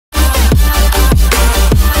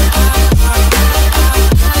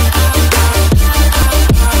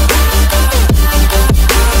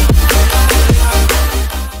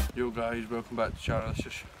back to the channel. It's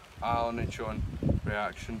just Alan and Sean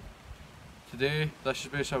reaction. Today, this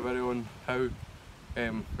is basically a video on how,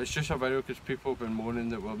 it's just a video because people have been moaning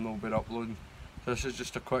that we've not been uploading. So this is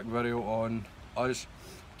just a quick video on us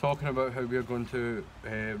talking about how we're going to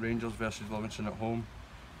Rangers versus Livingston at home.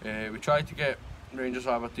 We tried to get Rangers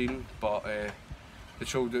Aberdeen, but they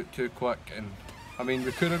sold out too quick, and I mean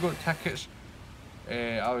we could have got tickets.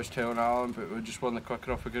 I was telling Alan, but we just wasn't quick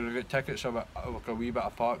enough. We could have got tickets like a wee bit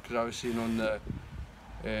apart, because I was seeing on the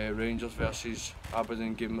Rangers versus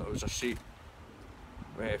Aberdeen game that there was a seat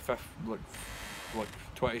fifth, like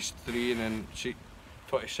 23 and then seat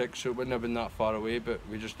 26, so it wouldn't have been that far away, but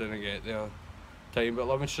we just didn't get there time. But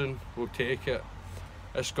Livingston will take it.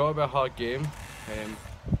 It's got to be a hard game.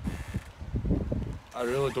 I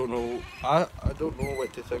really don't know. I don't know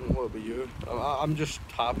what to think. What about you? I'm just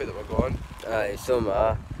happy that we're going. Aye, so am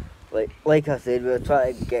I. Like I said, we're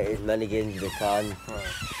trying to get as many games as we can.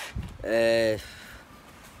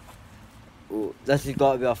 This has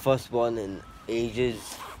got to be our first one in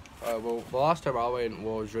ages. Well, the last time I went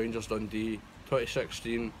was Rangers Dundee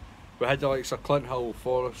 2016. We had the likes of Clint Hill,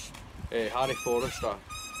 Forrest, Harry Forrester,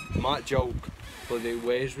 Matt Jilk, bloody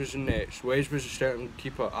Wes was in nets. Wes was a starting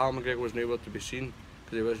keeper. Al McGregor wasn't able to be seen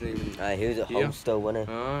because he wasn't even. Aye, he was at here. Hull still, wasn't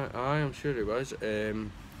he? Aye, I'm sure he was.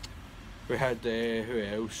 We had who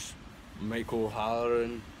else? Michael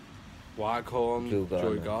O'Halloran, Waghorn,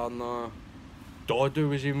 Joey Gardner. Dodu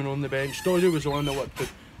was even on the bench. Dodu was the one that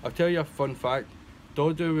worked. I'll tell you a fun fact.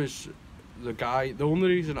 Dodu was the guy. The only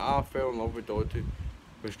reason I fell in love with Dodu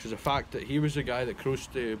was because the fact that he was the guy that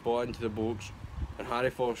crossed the ball into the box, and Harry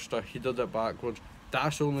Forster, he did it backwards.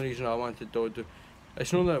 That's the only reason I wanted Dodu.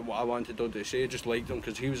 It's not that what I wanted Dodu to say. I just liked him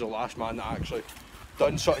because he was the last man that actually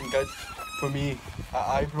done something good for me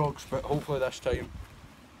at Ibrox. But hopefully this time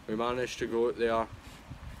we managed to go out there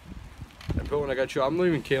and put on a good show. I'm not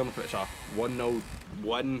even caring if it's a 1-0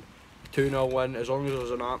 win, 2-0 win, as long as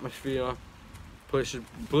there's an atmosphere. Place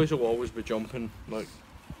will always be jumping. Like,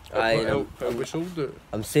 we sold it.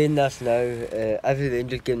 I'm saying this now. Every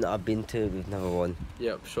Rangers game that I've been to, we've never won.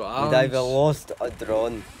 Yep. So we've either lost or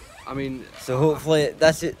drawn. I mean. So hopefully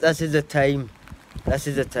this is the time. This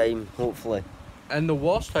is the time. Hopefully. And the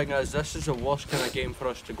worst thing is, this is the worst kind of game for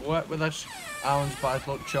us to go at with this Alan's bad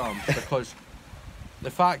luck charm, because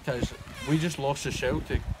the fact is we just lost to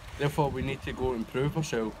Celtic. Therefore we need to go and improve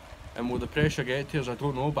ourselves. And will the pressure get to us? I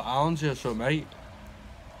don't know, but Alan's here, so it might.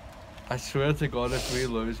 I swear to God, if we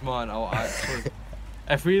lose, man, I'll actually...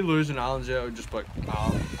 if we lose and Alan's here, I'll just be like,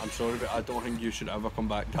 I'm sorry, but I don't think you should ever come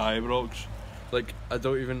back to Ibrox. Like, I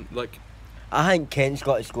don't even, like... I think Kent's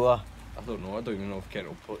got to score. I don't know, I don't even know if Kent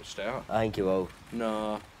will start. I think he will.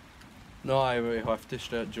 No, I will have to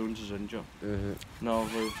start. Jones is injured. No,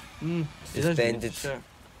 well... Suspended.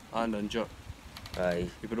 And injured. Aye.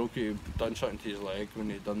 He done something to his leg when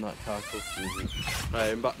he done that tackle.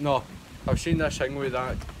 But no, I've seen this thing with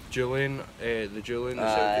that Julian, the Celtic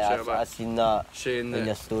centre-back. I've seen that saying in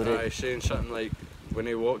your story. Saying something like, when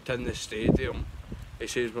he walked in the stadium, he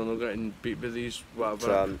says we're not getting beat by these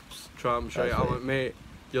whatever tramps, right? I'm like, mate,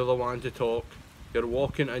 you're the one to talk. You're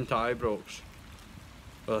walking into Ibrox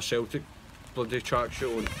with a Celtic bloody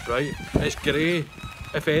tracksuit on, right? It's grey.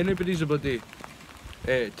 If anybody's a bloody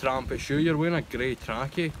tramp shoe, you're wearing a grey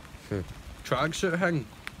trackie tracksuit thing,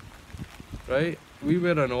 right? We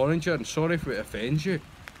wear an orange here, and sorry if it offends you,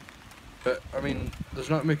 but I mean, there's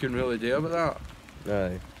nothing we can really do about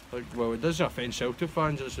that. Aye. Like, well, it doesn't offend Celtic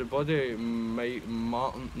fans. It's the bloody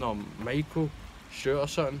Michael Stewart or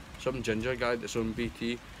something, some ginger guy that's on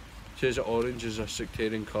BT, says that orange is a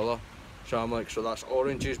sectarian colour. So I'm like, so that's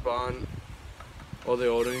orange's ban. Or the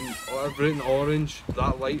orange, or everything orange,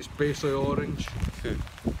 that light's basically orange.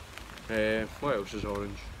 What else is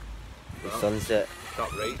orange? Sunset.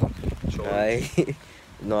 That right? It's orange. Aye.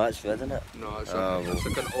 No, that's red, isn't it? No, it's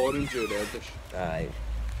like an orange or reddish. Aye.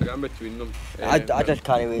 Like in between them. I just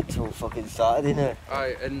can't wait till fucking Saturday now.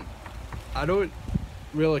 Aye, and I don't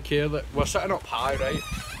really care that we're sitting up high, right?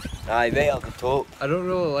 Aye, right up the top. I don't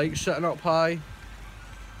really like sitting up high,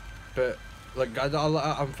 but like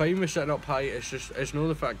I'm fine with sitting up high. It's not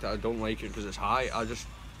the fact that I don't like it because it's high. I just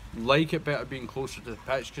like it better being closer to the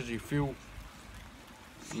pitch because you feel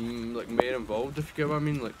like more involved, if you get what I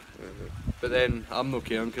mean. Like, but then I'm not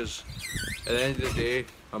caring because at the end of the day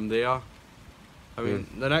I'm there. I mean,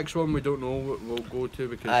 the next one we don't know what we'll go to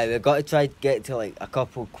because. Aye, we've got to try to get to like a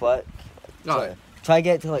couple quick. Aye. Try to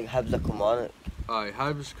get to like Hibs or Kilmarnock. Aye,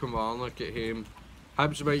 Hibs, Kilmarnock at home.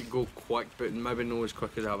 Hibs might go quick, but maybe not as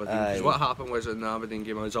quick as Aberdeen. Because what happened was in the Aberdeen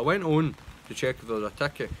game, I went on to check if there was a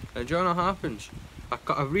ticket, and do you know what happens?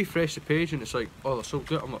 I refreshed the page and it's like, oh, they're still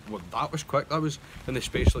good. I'm like, well, that was quick. That was in the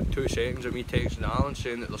space of like 2 seconds of me texting Alan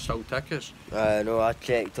saying that there's still tickets. No, I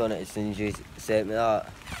checked on it as soon as you sent me that.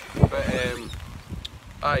 But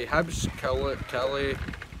aye, Hibs, Kelly.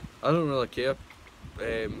 I don't really care.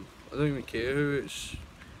 I don't even care who it's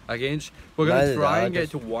against. We're gonna try and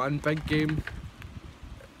get to one big game.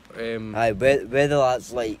 Aye, whether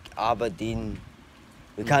that's like Aberdeen,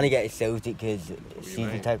 we can't get to Celtic because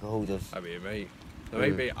season ticket holders. I mean, there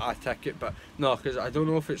might be a ticket, but no, because I don't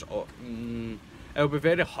know if it's. It'll be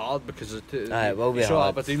very hard because it will be hard. So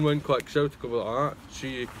Aberdeen win quick, Celtic will be like that.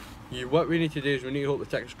 So what we need to do is we need to hope the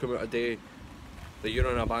tickets come out a day that you're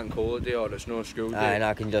on a bank holiday or it's no school day. And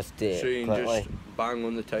I can just do it. So you can just bang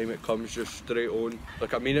on the time it comes, just straight on.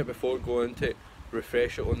 Like a minute before going to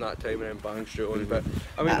refresh it on that time and then bang straight on. But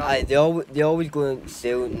I mean, they always go on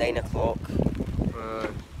sale at 9 o'clock.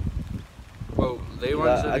 Well, they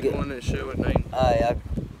ones that go on sale at 9.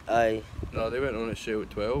 Aye. No, they went on sale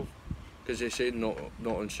at 12 because they said not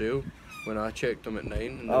on sale when I checked them at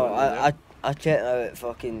 9. I checked out at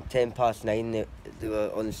fucking 9:10. They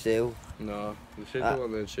were on sale. No, they said they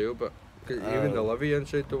weren't on sale, but even the Livingston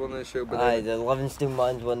said they weren't on sale. But the Livingston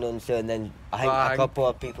ones weren't on sale, and then I think a couple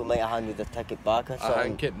of people might have handed their ticket back or something. I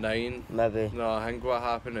think at 9. Maybe. No, I think what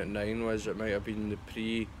happened at 9 was it might have been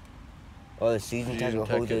the the season ticket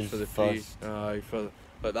holders for the first.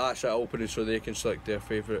 But that's it opening so they can select their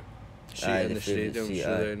favourite seat in the stadium.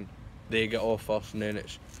 Then they get off first, and then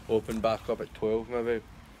it's opened back up at 12 maybe.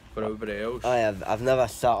 For everybody else. I've never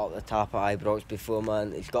sat up the top at Ibrox before,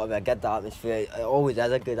 man. It's got to be a good atmosphere. It always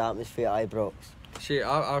is a good atmosphere at Ibrox. See,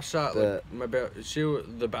 I've sat like maybe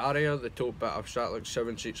the barrier, the top bit. I've sat like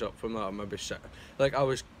 7 seats up from that. Maybe sit like I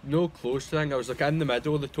was no close to thing. I was like in the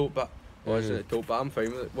middle of the top bit. Wasn't it the top bit? I'm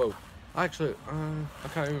fine with it. Well, actually, I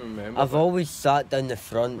can't even remember. I've always sat down the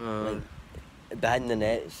front, like behind the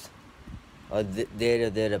nets, or there or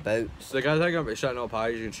thereabouts. The good thing about sitting up high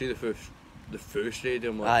is you can see the full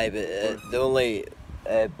stadium. Like, but the only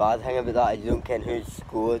bad thing about that is you don't care who's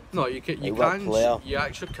scored. No, you can. You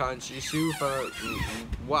actually can see. You see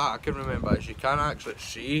what I can remember is you can actually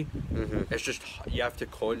see. It's just you have to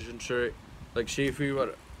concentrate. Like, see if we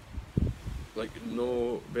were like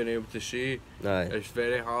no being able to see, it's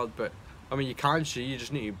very hard. But I mean, you can see. You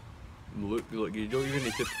just need to look. Like, you don't even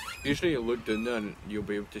need to. You just need to look down there and you'll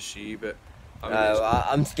be able to see. But I mean,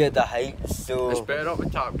 I'm scared of heights, so it's better up the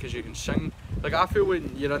top because you can sing. Like, I feel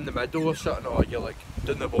when you're in the middle or something, or you're like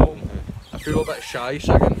down the bottom, I feel a bit shy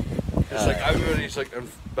singing. It's like everybody's like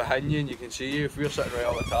behind you and you can see you. If we're sitting right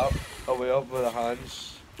up the top, or way up with the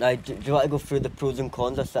hands. Do you want to go through the pros and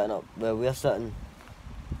cons of sitting up where we're sitting?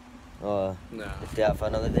 Or nah. Stay that for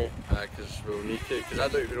another day? Because we'll need to. Because I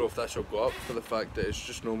don't even know if this will go up for the fact that it's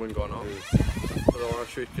just no one gone up. For the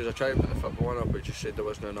last week, because I tried to put the football one up, but it just said there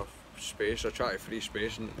wasn't enough space. I tried to free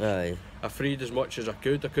space and I freed as much as I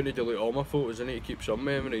could. I couldn't delete all my photos. I need to keep some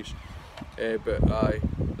memories. But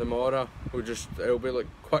the Mora it'll be like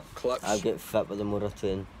quick clips. I'll get fit with the Mora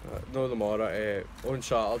train. No, the Mora. On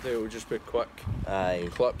Saturday it'll just be quick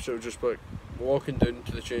clips. It'll just be like walking down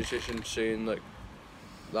to the train station saying like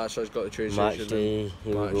that's us got the train station. Match day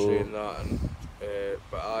and that. And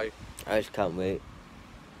but I just can't wait.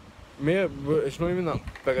 It's not even that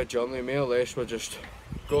big a journey. More or less we're just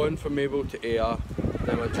going from Maple to Ayr,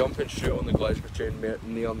 then we're jumping straight on the Glasgow train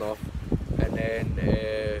near enough, and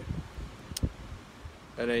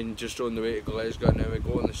then just on the way to Glasgow, and then we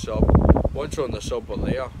go on the sub. Once we're on the sub, we're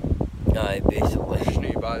there. Basically. We just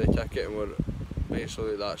need to buy the ticket and we're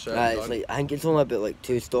basically that's it. It's like, I think it's only about like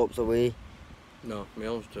 2 stops away. No,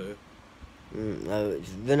 Mail's 2. No, it's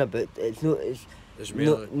been a bit. It's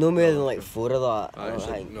no more than like 4 of that. I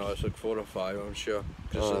think. No, it's like 4 or 5. I'm sure.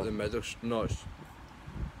 Because it's at the middle. No, is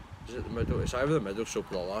it the middle? It's either the middle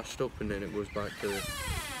stop or the last stop, and then it goes back to the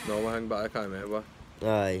normal thing. But I can't remember.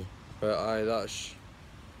 But that's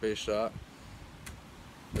based that.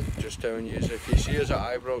 But just telling you, if you see us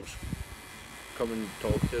at Ibrox, come and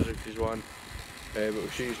talk to us if you want. But we'll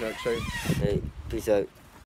see you next time. Peace out.